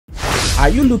Are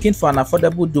you looking for an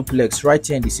affordable duplex right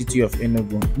here in the city of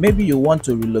Enugu? Maybe you want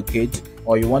to relocate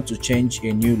or you want to change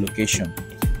a new location.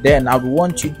 Then I would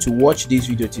want you to watch this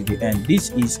video to the end. This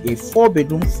is a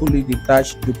 4-bedroom fully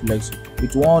detached duplex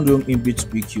with 1 room inbuilt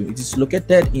BQ. It is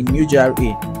located in New GRA,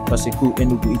 Ekulu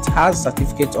Enugu. It has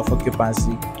certificate of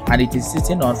occupancy and it is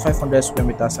sitting on 500 square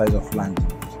meter size of land.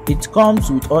 It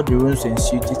comes with all the rooms en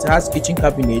suite. It has kitchen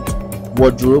cabinet,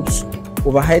 wardrobes,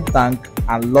 overhead tank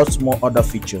and lots more other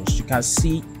features. You can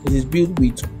see it is built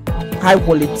with high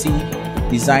quality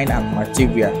design and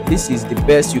material. This is the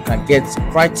best you can get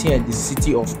right here in the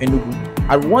city of Enugu.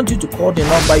 I want you to call the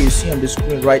number you see on the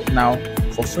screen right now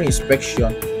for free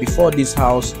inspection before this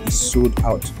house is sold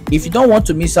out. If you don't want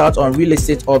to miss out on real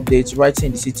estate updates right here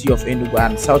in the city of Enugu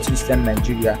and southeastern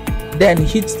Nigeria, then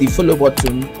hit the follow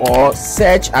button or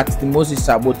search at the Moses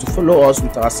Agbo to follow us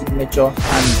with our signature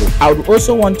handle. I would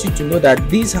also want you to know that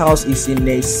this house is in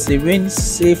a serene,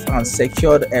 safe and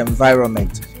secured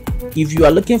environment. If you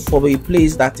are looking for a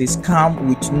place that is calm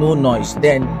with no noise,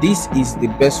 then this is the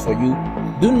best for you.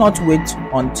 Do not wait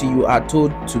until you are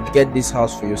told to get this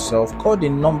house for yourself. Call the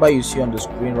number you see on the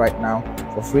screen right now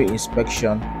for free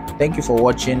inspection. Thank you for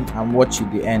watching and watch to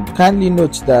the end. Kindly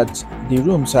note that the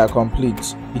rooms are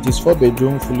complete. It is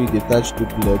 4-bedroom fully detached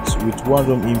duplex with 1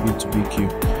 room inbuilt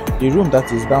BQ. The room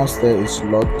that is downstairs is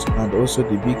locked and also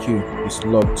the BQ is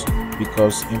locked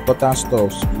because important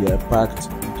stuffs were packed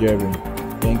during.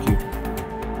 Thank you.